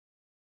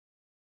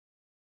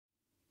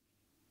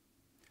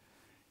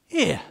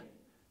Here,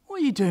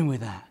 what are you doing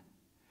with that?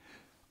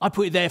 I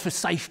put it there for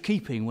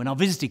safekeeping when I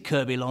visited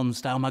Kirkby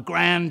Lonsdale, my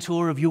grand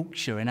tour of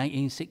Yorkshire in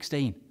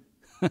 1816.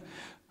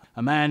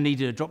 A man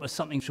needed a drop of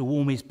something to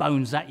warm his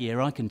bones that year,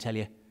 I can tell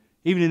you,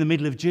 even in the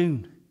middle of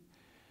June.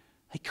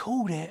 They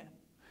called it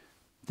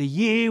the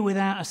year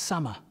without a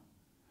summer,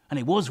 and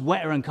it was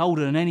wetter and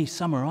colder than any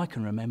summer I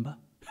can remember,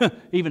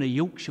 even a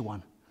Yorkshire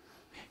one.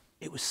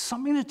 It was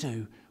something to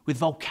do with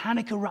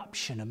volcanic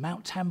eruption of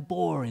Mount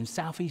Tambora in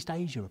Southeast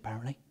Asia,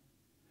 apparently.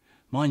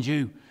 Mind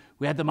you,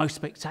 we had the most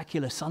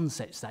spectacular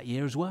sunsets that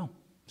year as well,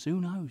 so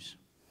who knows?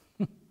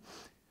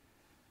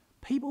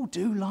 People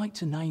do like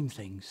to name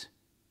things.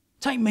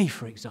 Take me,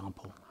 for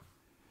example.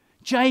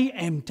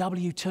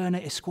 J.M.W.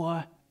 Turner,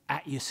 Esquire,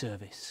 at your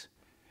service.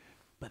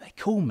 But they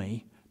call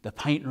me the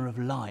painter of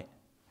light.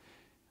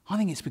 I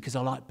think it's because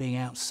I like being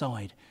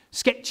outside,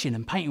 sketching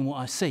and painting what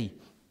I see,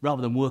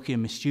 rather than working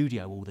in my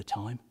studio all the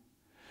time.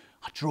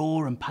 I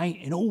draw and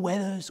paint in all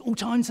weathers, all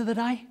times of the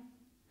day.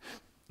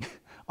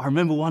 I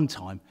remember one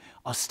time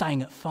I was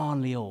staying at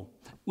Farnley Hall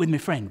with my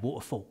friend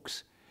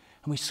Waterfalls,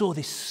 and we saw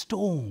this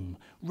storm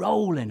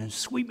rolling and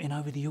sweeping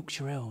over the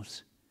Yorkshire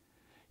hills.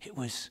 It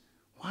was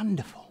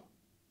wonderful,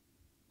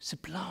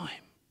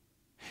 sublime.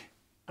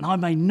 And I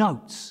made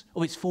notes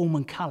of its form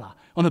and colour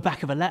on the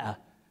back of a letter,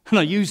 and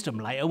I used them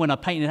later when I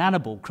painted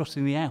Hannibal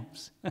crossing the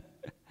Alps. The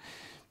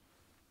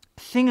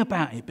thing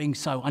about it being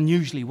so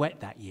unusually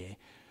wet that year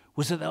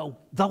was that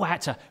though I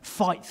had to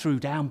fight through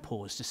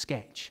downpours to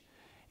sketch,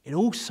 it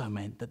also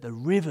meant that the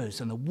rivers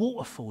and the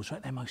waterfalls were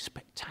at their most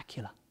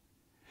spectacular.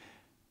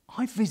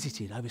 I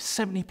visited over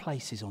 70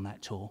 places on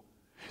that tour,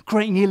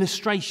 creating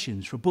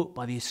illustrations for a book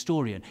by the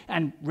historian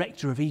and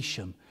rector of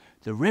Evesham,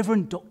 the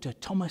Reverend Dr.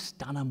 Thomas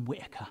Dunham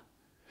Whitaker.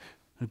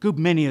 A good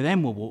many of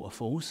them were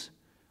waterfalls.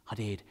 I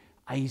did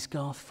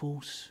Aysgarth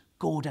Falls,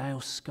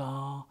 Gordale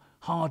Scar,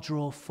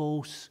 Hardraw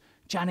Falls,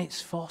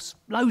 Janet's Foss,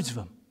 loads of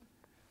them.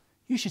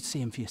 You should see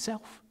them for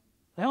yourself.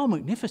 They are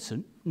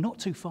magnificent, not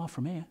too far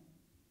from here.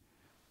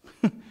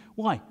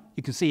 Why,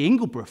 you can see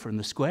Ingleborough from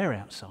the square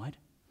outside.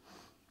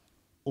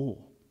 Or,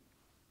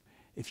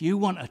 if you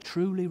want a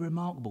truly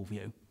remarkable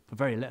view, for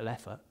very little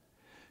effort,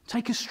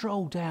 take a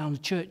stroll down the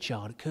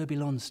churchyard at Kirkby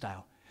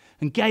Lonsdale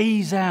and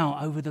gaze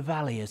out over the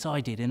valley as I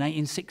did in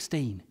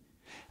 1816,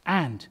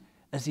 and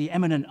as the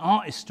eminent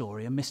art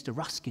historian Mr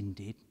Ruskin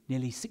did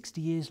nearly 60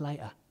 years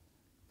later.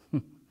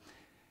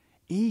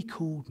 He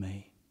called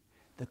me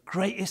the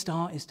greatest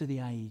artist of the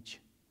age,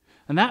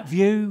 and that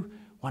view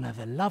one of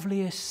the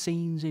loveliest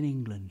scenes in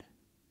England.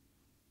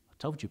 I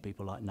told you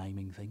people like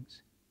naming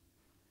things.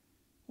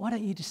 Why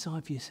don't you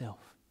decide for yourself?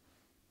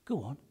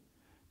 Go on,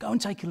 go and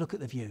take a look at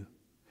the view.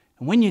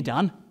 And when you're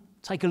done,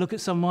 take a look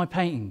at some of my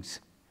paintings.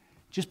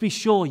 Just be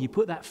sure you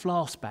put that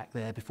flask back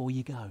there before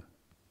you go.